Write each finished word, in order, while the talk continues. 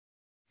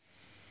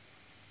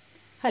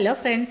Hello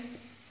friends,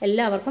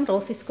 എല്ലാവർക്കും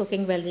റോസീസ്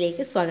cooking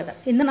വേൾഡിലേക്ക് സ്വാഗതം.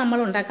 ഇന്ന് നമ്മൾ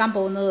ഉണ്ടാക്കാൻ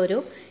പോകുന്നത് ഒരു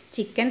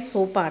ചിക്കൻ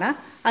സൂപ്പാണ്.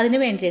 അതിന്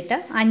വേണ്ടിയിട്ട്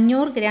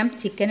 500 ഗ്രാം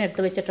ചിക്കൻ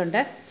എടുത്ത് വെച്ചിട്ടുണ്ട്.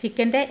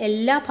 ചിക്കൻ്റെ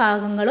എല്ലാ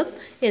ഭാഗങ്ങളും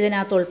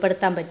ഇതിനകത്ത്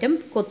ഉൾപ്പെടുത്താൻ പറ്റും.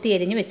 കൊത്തി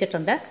എരിഞ്ഞ്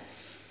വെച്ചിട്ടുണ്ട്.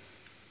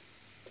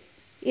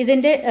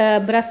 ഇതിൻ്റെ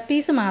ബ്രസ്റ്റ്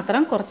പീസ്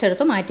മാത്രം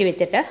കുറച്ചെടുത്ത് മാറ്റി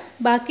വെച്ചിട്ട്,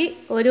 ബാക്കി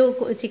ഒരു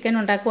ചിക്കൻ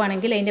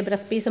ഉണ്ടാക്കുവാണെങ്കിൽ അതിൻ്റെ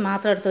ബ്രസ്റ്റ് പീസ്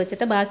മാത്രം എടുത്ത്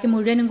വെച്ചിട്ട് ബാക്കി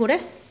മുഴുവനും കൂടെ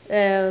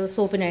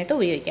സൂപ്പിനായിട്ട്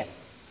ഉപയോഗിക്കാം.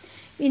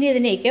 ഇനി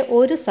ഇതിലേക്ക്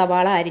ഒരു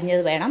സവാള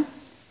അരിഞ്ഞത് വേണം.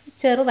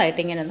 ചെറുതായിട്ട്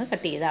ഇങ്ങനെ ഒന്ന്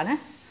കട്ട് ചെയ്താണ്.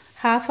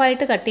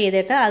 ഹാഫായിട്ട് കട്ട്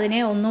ചെയ്തിട്ട് അതിനെ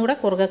ഒന്നുകൂടെ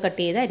കുറുകെ കട്ട്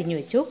ചെയ്ത് അരിഞ്ഞു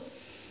വെച്ചു.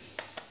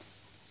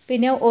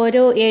 പിന്നെ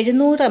ഒരു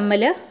 700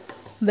 ml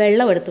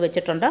വെള്ളം എടുത്ത്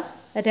വെച്ചിട്ടുണ്ട്.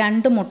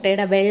 2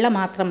 മുട്ടയുടെ വെള്ള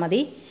മാത്രം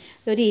മതി.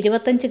 ഒരു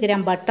 25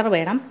 ഗ്രാം ബട്ടർ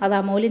വേണം. അത്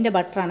അമൂലിൻ്റെ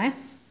ബട്ടറാണ്.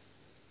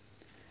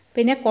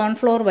 പിന്നെ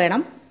കോൺഫ്ലോർ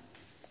വേണം.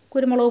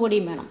 കുരുമുളക്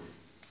പൊടിയും വേണം.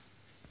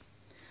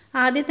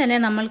 ആദ്യം തന്നെ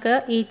നമ്മൾക്ക്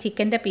ഈ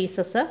ചിക്കൻ്റെ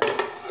പീസസ്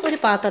ഒരു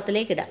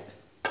പാത്രത്തിലേക്ക് ഇടാം.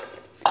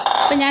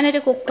 അപ്പോൾ ഞാനൊരു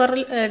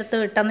കുക്കറിൽ എടുത്ത്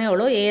ഇട്ടെന്നേ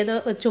ഉള്ളൂ.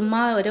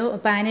 ചുമ്മാ ഒരു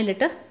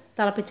പാനിലിട്ട്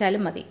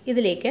തിളപ്പിച്ചാലും മതി.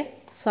 ഇതിലേക്ക്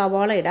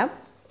സവാള ഇടാം.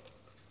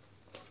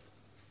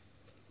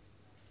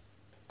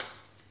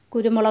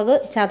 കുരുമുളക്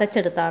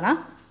ചതച്ചെടുത്താണ്,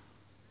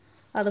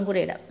 അതും കൂടി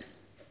ഇടാം.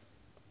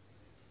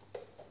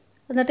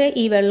 എന്നിട്ട്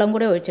ഈ വെള്ളം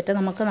കൂടി ഒഴിച്ചിട്ട്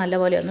നമുക്ക്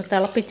നല്ലപോലെ ഒന്ന്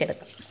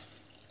തിളപ്പിച്ചെടുക്കാം.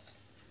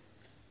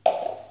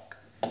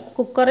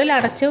 കുക്കറിൽ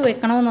അടച്ച്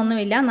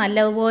വെക്കണമെന്നൊന്നുമില്ല.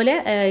 നല്ലതുപോലെ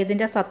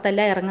ഇതിൻ്റെ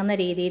സത്തെല്ലാം ഇറങ്ങുന്ന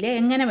രീതിയിൽ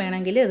എങ്ങനെ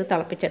വേണമെങ്കിലും ഇത്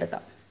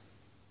തിളപ്പിച്ചെടുക്കാം.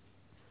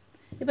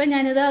 ഇപ്പം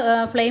ഞാനിത്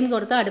ഫ്ലെയിം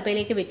കൊടുത്ത്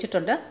അടുപ്പിലേക്ക്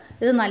വെച്ചിട്ടുണ്ട്.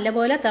 ഇത്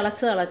നല്ലപോലെ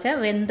തിളച്ച്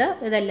വെന്ത്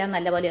ഇതെല്ലാം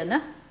നല്ലപോലെ ഒന്ന്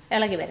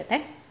ഇളകി വരട്ടെ.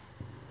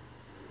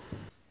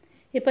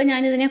 ഇപ്പം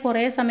ഞാനിതിനെ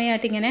കുറേ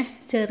സമയമായിട്ട് ഇങ്ങനെ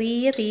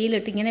ചെറിയ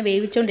തീയിലിട്ട് ഇങ്ങനെ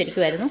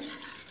വേവിച്ചുകൊണ്ടിരിക്കുമായിരുന്നു.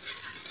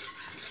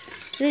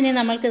 ഇതിനെ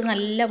നമ്മൾക്ക്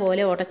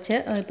നല്ലപോലെ ഉടച്ച്,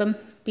 ഇപ്പം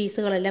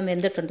പീസുകളെല്ലാം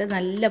വെന്തിട്ടുണ്ട്,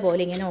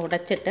 നല്ലപോലെ ഇങ്ങനെ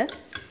ഉടച്ചിട്ട്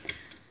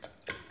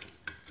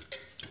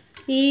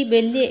ഈ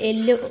വലിയ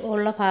എല്ല്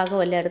ഉള്ള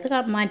ഭാഗമെല്ലാം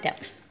എടുത്ത് മാറ്റാം.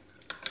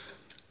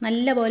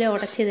 നല്ലപോലെ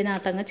ഉടച്ച്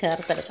ഇതിനകത്തങ്ങ്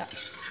ചേർത്തെടുക്കാം.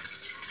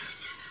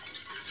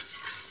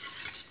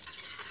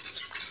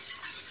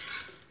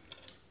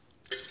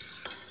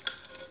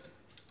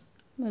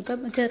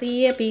 ഇപ്പം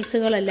ചെറിയ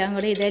പീസുകളെല്ലാം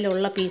കൂടെ,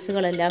 ഇതിലുള്ള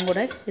പീസുകളെല്ലാം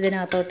കൂടെ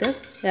ഇതിനകത്തോട്ട്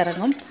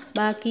ഇറങ്ങും.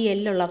 ബാക്കി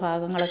എല്ലുള്ള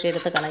ഭാഗങ്ങളൊക്കെ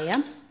എടുത്ത്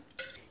കളയാം.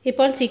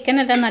 ഇപ്പോൾ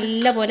ചിക്കനെല്ലാം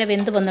നല്ലപോലെ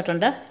വെന്ത്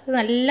വന്നിട്ടുണ്ട്. ഇത്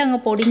നല്ല അങ്ങ്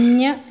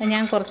പൊടിഞ്ഞ്,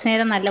 ഞാൻ കുറച്ച്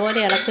നേരം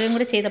നല്ലപോലെ ഇളക്കുകയും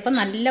കൂടി ചെയ്തപ്പോൾ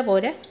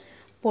നല്ലപോലെ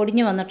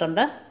പൊടിഞ്ഞ്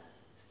വന്നിട്ടുണ്ട്.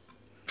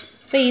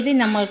 അപ്പോൾ ഇത്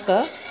നമ്മൾക്ക്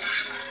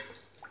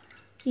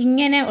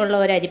ഇങ്ങനെ ഉള്ള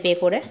ഒരു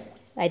അരിപ്പയിൽ കൂടെ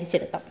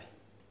അരിച്ചെടുക്കാം.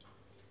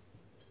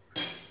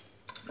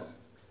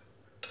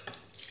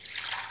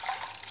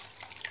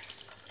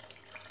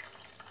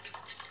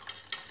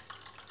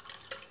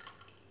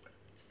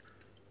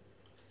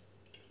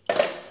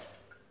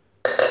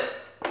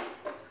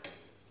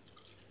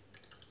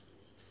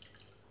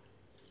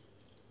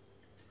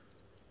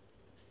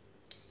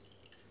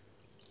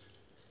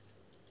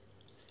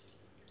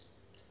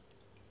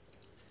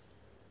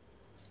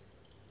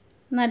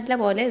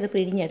 നല്ലപോലെ ഇത്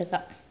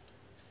പിഴിഞ്ഞെടുക്കാം.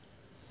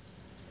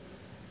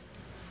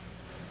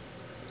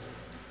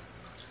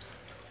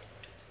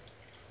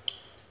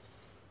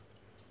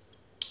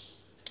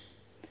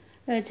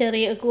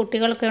 ചെറിയ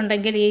കുട്ടികളൊക്കെ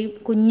ഉണ്ടെങ്കിൽ, ഈ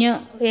കുഞ്ഞ്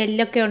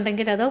എല്ലൊക്കെ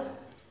ഉണ്ടെങ്കിൽ അത്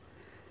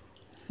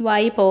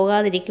വായി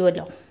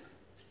പോകാതിരിക്കുമല്ലോ.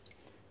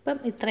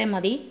 അപ്പം ഇത്രയും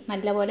മതി.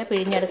 നല്ലപോലെ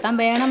പിഴിഞ്ഞെടുക്കാം.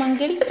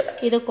 വേണമെങ്കിൽ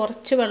ഇത്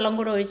കുറച്ച് വെള്ളം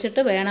കൂടെ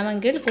ഒഴിച്ചിട്ട്,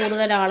 വേണമെങ്കിൽ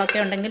കൂടുതൽ ആളൊക്കെ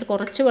ഉണ്ടെങ്കിൽ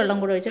കുറച്ച് വെള്ളം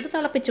കൂടെ ഒഴിച്ചിട്ട്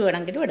തിളപ്പിച്ച്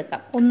വേണമെങ്കിലും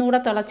എടുക്കാം. ഒന്നുകൂടെ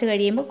തിളച്ച്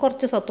കഴിയുമ്പോൾ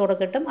കുറച്ച് സത്തോടെ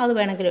കിട്ടും, അത്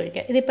വേണമെങ്കിൽ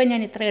ഒഴിക്കാം. ഇതിപ്പം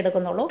ഞാൻ ഇത്രേ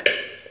എടുക്കുന്നുള്ളൂ.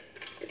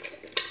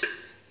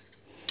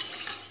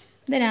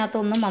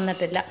 ഇതിനകത്തൊന്നും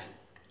വന്നിട്ടില്ല.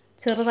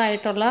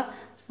 ചെറുതായിട്ടുള്ള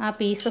ആ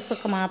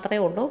പീസസൊക്കെ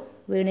മാത്രമേ ഉള്ളൂ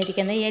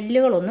വീണിരിക്കുന്നത്.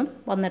 എല്ലുകളൊന്നും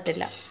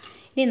വന്നിട്ടില്ല.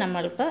 ഇനി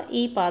നമ്മൾക്ക്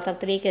ഈ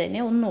പാത്രത്തിലേക്ക്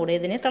തന്നെ ഒന്നുകൂടെ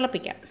ഇതിനെ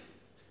തിളപ്പിക്കാം.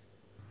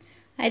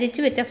 അരിച്ചു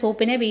വെച്ച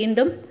സൂപ്പിനെ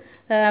വീണ്ടും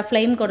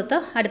ഫ്ലെയിം കൊടുത്ത്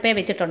അടുപ്പേ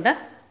വെച്ചിട്ടുണ്ട്.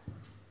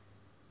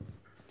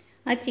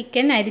 ആ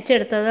ചിക്കൻ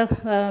അരിച്ചെടുത്തത്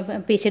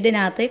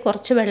പിശിടിനകത്ത്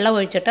കുറച്ച് വെള്ളം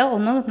ഒഴിച്ചിട്ട്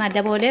ഒന്ന്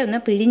നല്ലപോലെ ഒന്ന്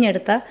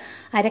പിഴിഞ്ഞെടുത്ത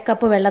 1/2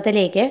 കപ്പ്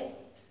വെള്ളത്തിലേക്ക്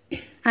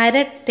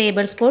 1/2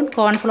 ടേബിൾ സ്പൂൺ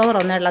കോൺഫ്ലവർ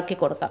ഒന്ന് ഇളക്കി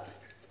കൊടുക്കാം.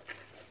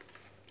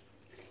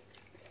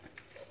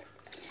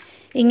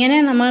 ഇങ്ങനെ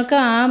നമ്മൾക്ക്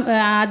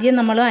ആദ്യം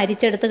നമ്മൾ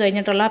അരിച്ചെടുത്ത്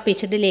കഴിഞ്ഞിട്ടുള്ള ആ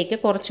പിശിടിലേക്ക്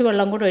കുറച്ച്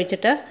വെള്ളം കൂടി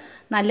ഒഴിച്ചിട്ട്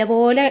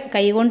നല്ലപോലെ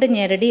കൈകൊണ്ട്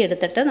ഞെരടി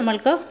എടുത്തിട്ട്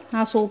നമ്മൾക്ക്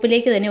ആ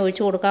സൂപ്പിലേക്ക് തന്നെ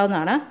ഒഴിച്ചു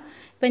കൊടുക്കാവുന്നതാണ്.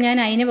 ഇപ്പം ഞാൻ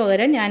അതിന്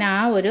പകരം ആ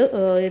ഒരു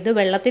ഇത്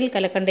വെള്ളത്തിൽ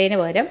കലക്കേണ്ടതിന്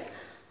പകരം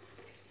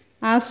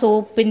ആ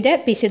സൂപ്പിൻ്റെ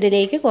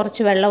പിശിടിലേക്ക്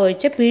കുറച്ച് വെള്ളം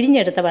ഒഴിച്ച്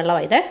പിഴിഞ്ഞെടുത്ത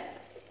വെള്ളമാണ്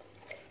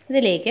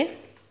ഇതിലേക്ക്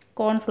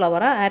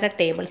കോൺഫ്ലവർ 1/2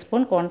 ടേബിൾ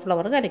സ്പൂൺ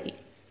കോൺഫ്ലവർ കലക്കി.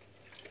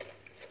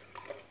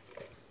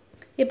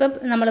 ഇപ്പം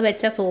നമ്മൾ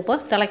വെച്ച സൂപ്പ്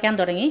തിളയ്ക്കാൻ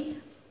തുടങ്ങി.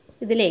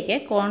 ഇതിലേക്ക്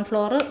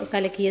കോൺഫ്ലവർ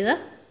കലക്കിയത്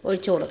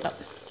ഒഴിച്ചു കൊടുക്കാം.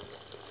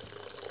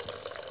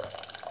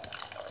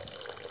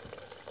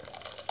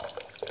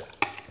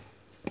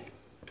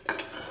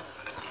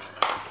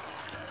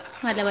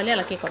 നല്ലപോലെ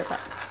ഇളക്കി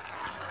കൊടുക്കാം.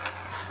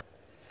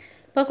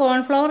 ഇപ്പോൾ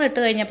കോൺഫ്ലവർ ഇട്ട്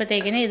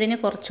കഴിഞ്ഞപ്പോഴത്തേക്കിന് ഇതിന്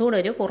കുറച്ചുകൂടെ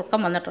ഒരു കുറുക്കം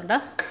വന്നിട്ടുണ്ട്.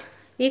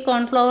 ഈ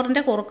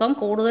കോൺഫ്ലവറിൻ്റെ കുറുക്കം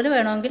കൂടുതൽ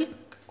വേണമെങ്കിൽ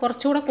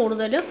കുറച്ചുകൂടെ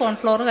കൂടുതൽ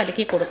കോൺഫ്ലവർ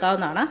കലക്കി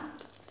കൊടുക്കാവുന്നതാണ്.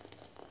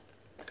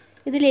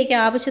 ഇതിലേക്ക്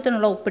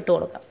ആവശ്യത്തിനുള്ള ഉപ്പിട്ട്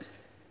കൊടുക്കാം.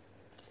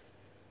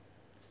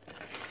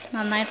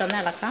 നന്നായിട്ടൊന്ന്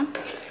ഇളക്കാം.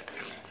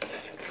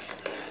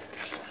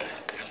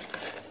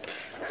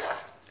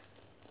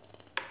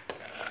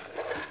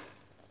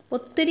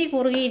 ഒത്തിരി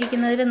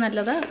കുറുകിയിരിക്കുന്നതിൽ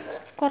നല്ലത്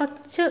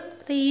കുറച്ച്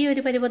ഈ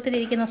ഒരു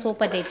പരുവത്തിലിരിക്കുന്ന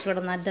സൂപ്പല്ലേ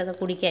ഇച്ചിരി നല്ലത്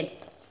കുടിക്കാൻ.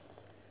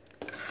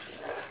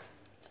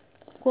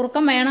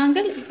 കുറുക്കം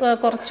വേണമെങ്കിൽ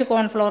കുറച്ച്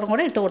കോൺഫ്ലവറും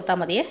കൂടെ ഇട്ട് കൊടുത്താൽ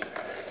മതിയേ.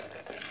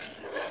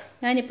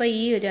 ഞാനിപ്പോൾ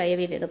ഈ ഒരു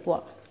അയവിലെടുക്കുക.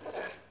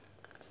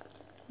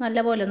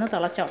 നല്ലപോലെ ഒന്ന്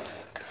തിളച്ചോ.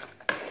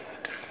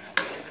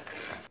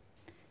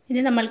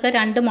 ഇനി നമ്മൾക്ക്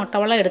 2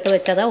 മുട്ടവെള്ളം എടുത്ത്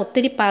വെച്ചത്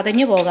ഒത്തിരി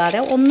പതഞ്ഞു പോകാതെ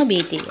ഒന്ന്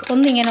ബീറ്റ് ചെയ്യും.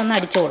 ഒന്നിങ്ങനെ ഒന്ന്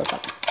അടിച്ചു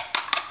കൊടുക്കാം.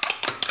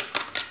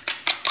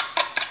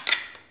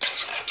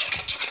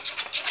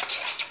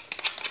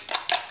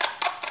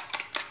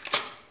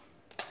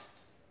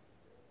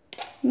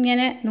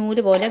 ഇങ്ങനെ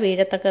നൂല് പോലെ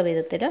വീഴത്തക്ക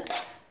വിധത്തിൽ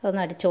ഒന്ന്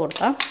അടിച്ചു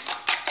കൊടുക്കാം.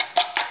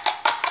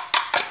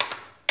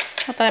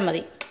 അത്രയും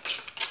മതി.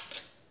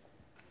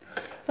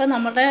 ഇപ്പം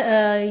നമ്മുടെ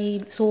ഈ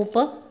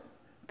സൂപ്പ്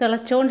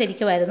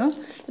തിളച്ചുകൊണ്ടിരിക്കുമായിരുന്നു.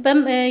 ഇപ്പം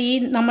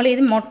നമ്മൾ ഈ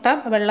മുട്ട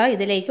വെള്ളം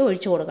ഇതിലേക്ക്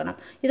ഒഴിച്ചു കൊടുക്കണം.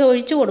 ഇത്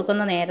ഒഴിച്ചു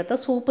കൊടുക്കുന്ന നേരത്ത്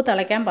സൂപ്പ്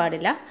തിളയ്ക്കാൻ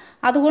പാടില്ല.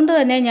 അതുകൊണ്ട്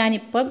തന്നെ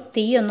ഞാനിപ്പം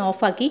തീ ഒന്ന്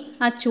ഓഫാക്കി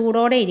ആ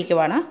ചൂടോടെ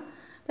ഇരിക്കുവാണ്.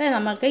 അപ്പോൾ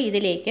നമുക്ക്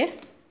ഇതിലേക്ക്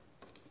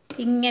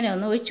ഇങ്ങനെ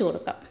ഒന്ന് ഒഴിച്ചു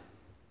കൊടുക്കാം.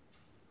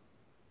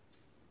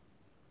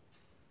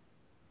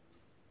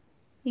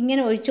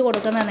 ഇങ്ങനെ ഒഴിച്ചു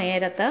കൊടുക്കുന്ന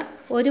നേരത്ത്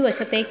ഒരു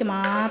വശത്തേക്ക്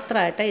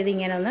മാത്രമായിട്ട്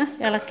ഇതിങ്ങനെ ഒന്ന്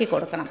ഇളക്കി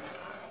കൊടുക്കണം.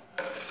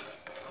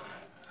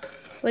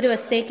 ഒരു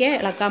വശത്തേക്ക്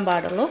ഇളക്കാൻ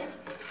പാടുള്ളൂ.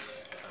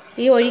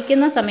 ഈ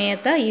ഒഴിക്കുന്ന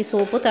സമയത്ത് ഈ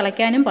സൂപ്പ്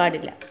തിളയ്ക്കാനും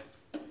പാടില്ല.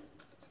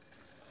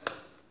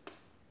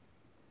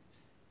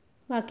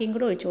 ബാക്കിയും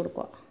കൂടെ ഒഴിച്ചു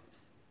കൊടുക്കുക.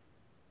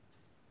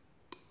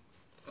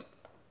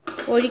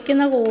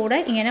 ഒഴിക്കുന്ന കൂടെ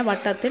ഇങ്ങനെ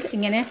വട്ടത്തിൽ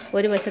ഇങ്ങനെ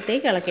ഒരു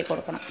വശത്തേക്ക് ഇളക്കി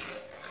കൊടുക്കണം.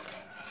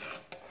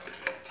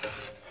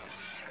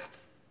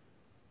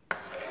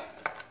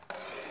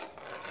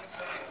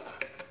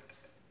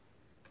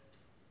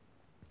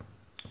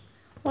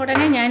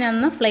 ഉടനെ ഞാൻ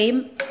അന്ന് ഫ്ലെയിം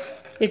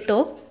ഇട്ടു.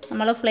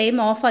 നമ്മൾ ഫ്ലെയിം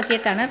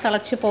ഓഫാക്കിയിട്ടാണ്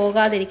തിളച്ച്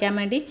പോകാതിരിക്കാൻ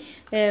വേണ്ടി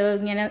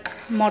ഇങ്ങനെ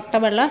മുട്ട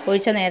വെള്ളം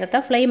ഒഴിച്ച നേരത്തെ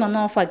ഫ്ലെയിം ഒന്ന്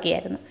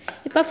ഓഫാക്കിയായിരുന്നു.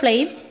 ഇപ്പോൾ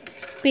ഫ്ലെയിം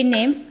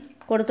പിന്നെയും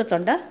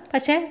കൊടുത്തിട്ടുണ്ട്.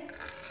 പക്ഷേ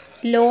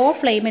ലോ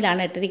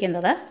ഫ്ലെയിമിലാണ്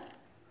ഇട്ടിരിക്കുന്നത്.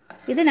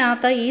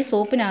 ഇതിനകത്ത് ഈ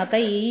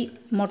സൂപ്പിനകത്ത് ഈ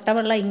മുട്ട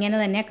വെള്ളം ഇങ്ങനെ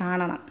തന്നെ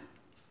കാണണം.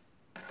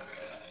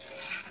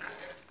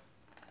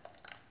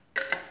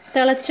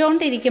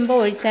 തിളച്ചുകൊണ്ടിരിക്കുമ്പോൾ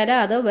ഒഴിച്ചാൽ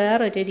അത്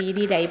വേറൊരു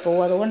രീതിയിലായി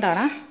പോകും.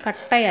 അതുകൊണ്ടാണ്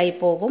കട്ടയായി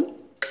പോകും.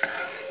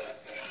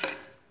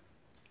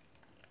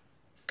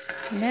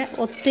 പിന്നെ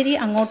ഒത്തിരി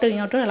അങ്ങോട്ടും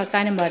ഇങ്ങോട്ടും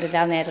ഇളക്കാനും പാടില്ല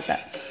നേരത്തെ.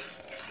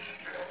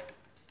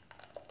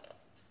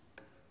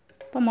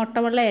 അപ്പം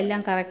മുട്ടവെള്ളം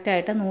എല്ലാം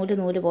കറക്റ്റായിട്ട്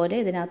നൂല് പോലെ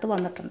ഇതിനകത്ത്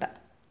വന്നിട്ടുണ്ട്.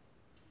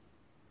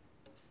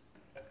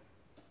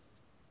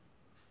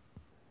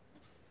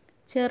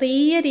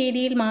 ചെറിയ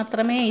രീതിയിൽ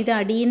മാത്രമേ ഇത്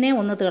അടിയിന്നേ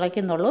ഒന്ന്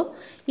തിളയ്ക്കുന്നുള്ളൂ.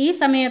 ഈ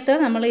സമയത്ത്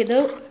നമ്മളിത്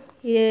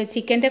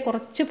ചിക്കൻ്റെ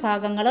കുറച്ച്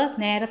ഭാഗങ്ങൾ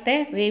നേരത്തെ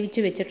വേവിച്ച്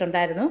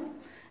വെച്ചിട്ടുണ്ടായിരുന്നു.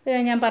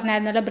 ഞാൻ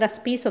പറഞ്ഞായിരുന്നല്ലോ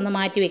ബ്രസ്റ്റ് പീസ് ഒന്ന്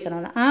മാറ്റി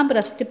വെക്കണമെന്ന്. ആ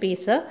ബ്രസ്റ്റ്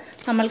പീസ്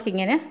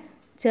നമ്മൾക്കിങ്ങനെ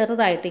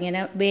ചെറുതായിട്ടിങ്ങനെ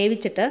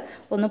വേവിച്ചിട്ട്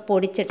ഒന്ന്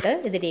പൊടിച്ചിട്ട്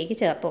ഇതിലേക്ക്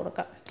ചേർത്ത്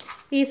കൊടുക്കാം.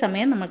 ഈ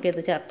സമയം നമുക്കിത്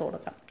ചേർത്ത്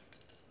കൊടുക്കാം.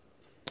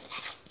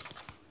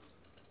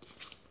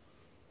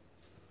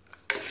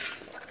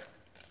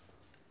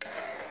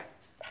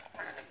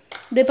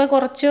 ഇതിപ്പോൾ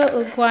കുറച്ച്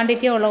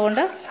ക്വാണ്ടിറ്റി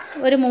ഉള്ളതുകൊണ്ട്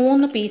ഒരു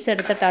 3 പീസ്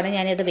എടുത്തിട്ടാണ്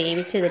ഞാനിത്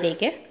വേവിച്ച്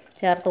ഇതിലേക്ക്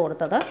ചേർത്ത്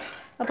കൊടുത്തത്.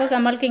 അപ്പോൾ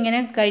നമ്മൾക്കിങ്ങനെ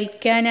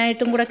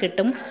കഴിക്കാനായിട്ടും കൂടെ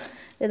കിട്ടും.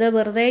 ഇത്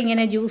വെറുതെ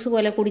ഇങ്ങനെ ജ്യൂസ്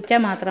പോലെ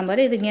കുടിച്ചാൽ മാത്രം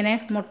പോരെ. ഇതിങ്ങനെ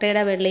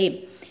മുട്ടയുടെ വെള്ളയും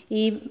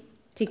ഈ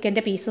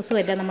ചിക്കൻ്റെ പീസസും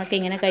എല്ലാം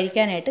നമുക്കിങ്ങനെ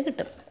കഴിക്കാനായിട്ട്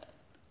കിട്ടും.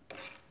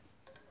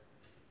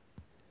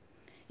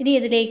 ഇനി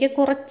ഇതിലേക്ക്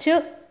കുറച്ച്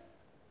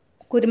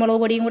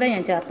കുരുമുളക് പൊടിയും കൂടെ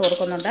ഞാൻ ചേർത്ത്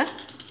കൊടുക്കുന്നുണ്ട്.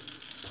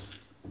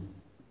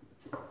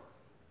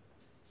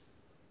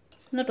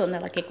 എന്നിട്ടൊന്ന്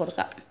ഇളക്കി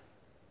കൊടുക്കാം.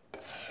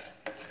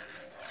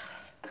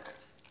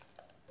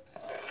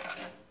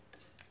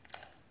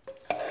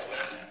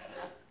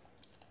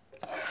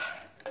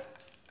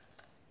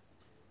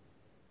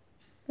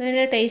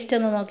 ഇതിൻ്റെ ടേസ്റ്റ്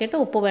ഒന്ന് നോക്കിയിട്ട്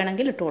ഉപ്പ്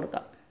വേണമെങ്കിൽ ഇട്ട്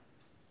കൊടുക്കാം.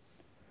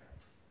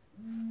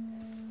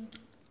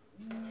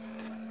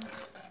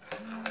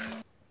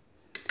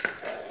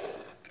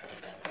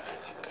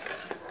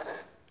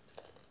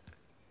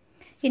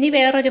 ഇനി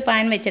വേറൊരു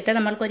പാൻ വെച്ചിട്ട്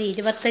നമ്മൾക്കൊരു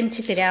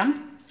 25 ഗ്രാം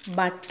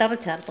ബട്ടർ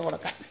ചേർത്ത്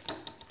കൊടുക്കാം.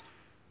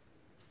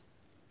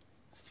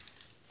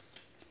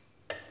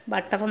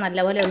 ബട്ടർ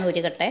നല്ലപോലെ ഒന്ന്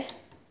ഉരുകട്ടെ.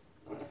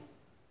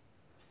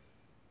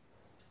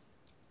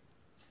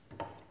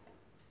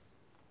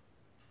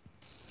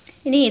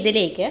 ഇനി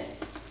ഇതിലേക്ക്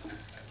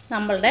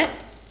നമ്മളുടെ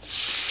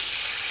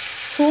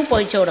സൂപ്പ്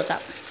ഒഴിച്ചു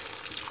കൊടുക്കാം.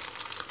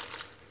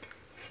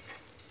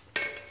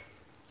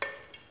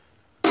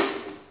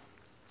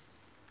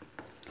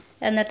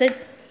 എന്നിട്ട്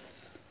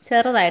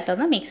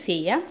ചെറുതായിട്ടൊന്ന് മിക്സ്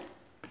ചെയ്യാം.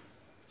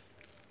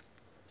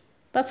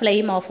 ഇപ്പോൾ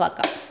ഫ്ലെയിം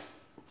ഓഫാക്കാം.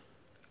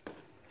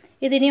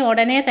 ഇതിനി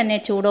ഉടനെ തന്നെ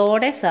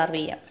ചൂടോടെ സെർവ്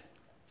ചെയ്യാം.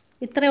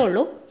 ഇത്രയേ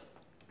ഉള്ളൂ.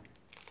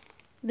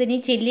 ഇതിനി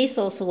ചില്ലി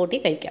സോസ് കൂട്ടി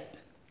കഴിക്കാം.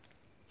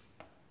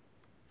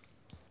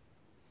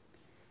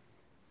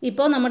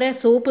 ഇപ്പോൾ നമ്മുടെ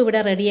സൂപ്പ് ഇവിടെ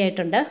റെഡി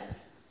ആയിട്ടുണ്ട്.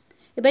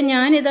 ഇപ്പം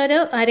ഞാനിതൊരു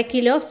 1/2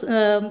 കിലോ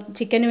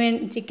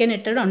ചിക്കൻ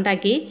ഇട്ടിട്ട്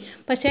ഉണ്ടാക്കി.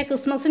 പക്ഷേ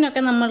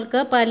ക്രിസ്മസിനൊക്കെ നമ്മൾക്ക്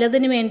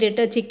പലതിന്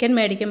വേണ്ടിയിട്ട് ചിക്കൻ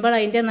മേടിക്കുമ്പോൾ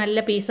അതിൻ്റെ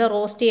നല്ല പീസ്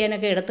റോസ്റ്റ്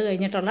ചെയ്യാനൊക്കെ എടുത്തു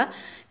കഴിഞ്ഞിട്ടുള്ള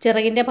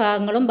ചിറകിൻ്റെ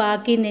ഭാഗങ്ങളും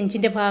ബാക്കി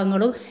നെഞ്ചിൻ്റെ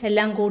ഭാഗങ്ങളും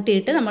എല്ലാം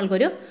കൂട്ടിയിട്ട്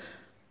നമ്മൾക്കൊരു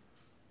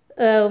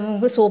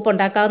സൂപ്പ്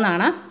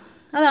ഉണ്ടാക്കാവുന്നതാണ്.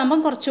 അതാകുമ്പം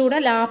കുറച്ചുകൂടെ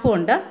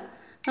ലാഭമുണ്ട്.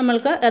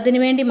 നമ്മൾക്ക് അതിനു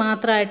വേണ്ടി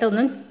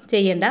മാത്രമായിട്ടൊന്നും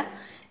ചെയ്യണ്ട.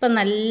 ഇപ്പം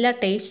നല്ല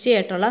ടേസ്റ്റി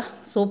ആയിട്ടുള്ള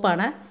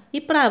സൂപ്പാണ്.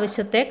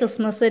 ഇപ്രാവശ്യത്തെ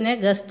ക്രിസ്മസിന്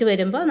ഗസ്റ്റ്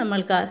വരുമ്പോൾ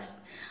നമ്മൾക്ക്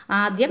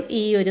ആദ്യം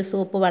ഈ ഒരു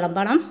സൂപ്പ്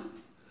വിളമ്പണം.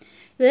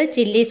 ഇത്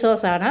ചില്ലി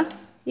സോസാണ്.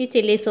 ഈ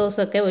ചില്ലി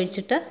സോസൊക്കെ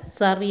ഒഴിച്ചിട്ട്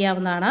സെർവ്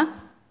ചെയ്യാവുന്നതാണ്.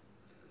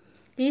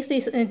 ഈ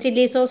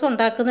ചില്ലി സോസ്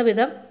ഉണ്ടാക്കുന്ന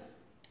വിധം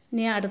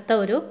ഇനി അടുത്ത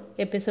ഒരു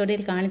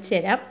എപ്പിസോഡിൽ കാണിച്ചു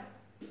തരാം.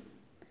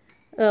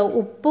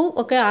 ഉപ്പും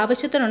ഒക്കെ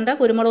ആവശ്യത്തിനുണ്ട്.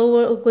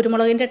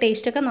 കുരുമുളകിൻ്റെ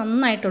ടേസ്റ്റൊക്കെ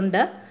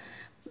നന്നായിട്ടുണ്ട്.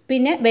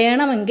 പിന്നെ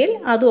വേണമെങ്കിൽ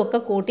അതുമൊക്കെ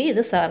കൂട്ടി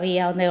ഇത് സെർവ്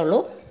ചെയ്യാവുന്നേ ഉള്ളൂ.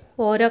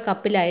 ഓരോ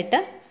കപ്പിലായിട്ട്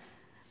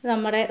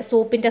നമ്മുടെ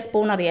സൂപ്പിൻ്റെ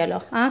സ്പൂൺ അറിയാമല്ലോ,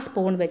 ആ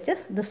സ്പൂൺ വെച്ച്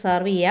ഇത്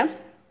സെർവ് ചെയ്യാം.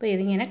 അപ്പോൾ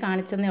ഇതിങ്ങനെ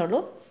കാണിച്ചെന്നേ ഉള്ളൂ.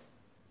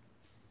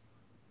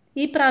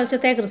 ഈ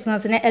പ്രാവശ്യത്തെ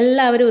ക്രിസ്മസിന്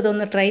എല്ലാവരും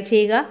ഇതൊന്ന് ട്രൈ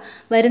ചെയ്യുക.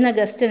 വരുന്ന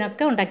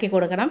ഗസ്റ്റിനൊക്കെ ഉണ്ടാക്കി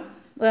കൊടുക്കണം.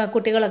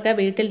 കുട്ടികളൊക്കെ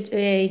വീട്ടിൽ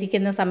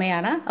ഇരിക്കുന്ന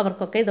സമയമാണ്,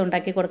 അവർക്കൊക്കെ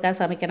ഇതുണ്ടാക്കി കൊടുക്കാൻ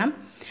ശ്രമിക്കണം.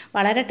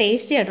 വളരെ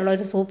ടേസ്റ്റി ആയിട്ടുള്ള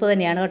ഒരു സൂപ്പ്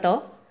തന്നെയാണ് കേട്ടോ.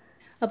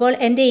 അപ്പോൾ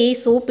എൻ്റെ ഈ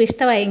സൂപ്പ്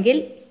ഇഷ്ടമായെങ്കിൽ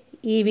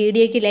ഈ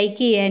വീഡിയോയ്ക്ക്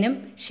ലൈക്ക് ചെയ്യാനും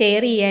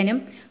ഷെയർ ചെയ്യാനും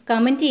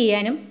കമൻറ്റ്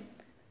ചെയ്യാനും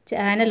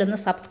ചാനലൊന്ന്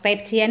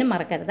സബ്സ്ക്രൈബ് ചെയ്യാനും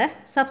മറക്കരുത്.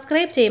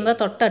 സബ്സ്ക്രൈബ് ചെയ്യുമ്പോൾ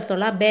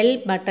തൊട്ടടുത്തുള്ള ബെൽ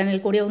ബട്ടണിൽ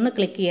കൂടി ഒന്ന്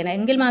ക്ലിക്ക് ചെയ്യണം.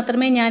 എങ്കിൽ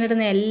മാത്രമേ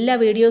ഞാനിടുന്ന എല്ലാ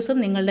വീഡിയോസും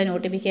നിങ്ങളുടെ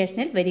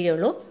നോട്ടിഫിക്കേഷനിൽ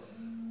വരികയുള്ളൂ.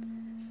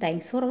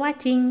 Thanks for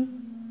watching.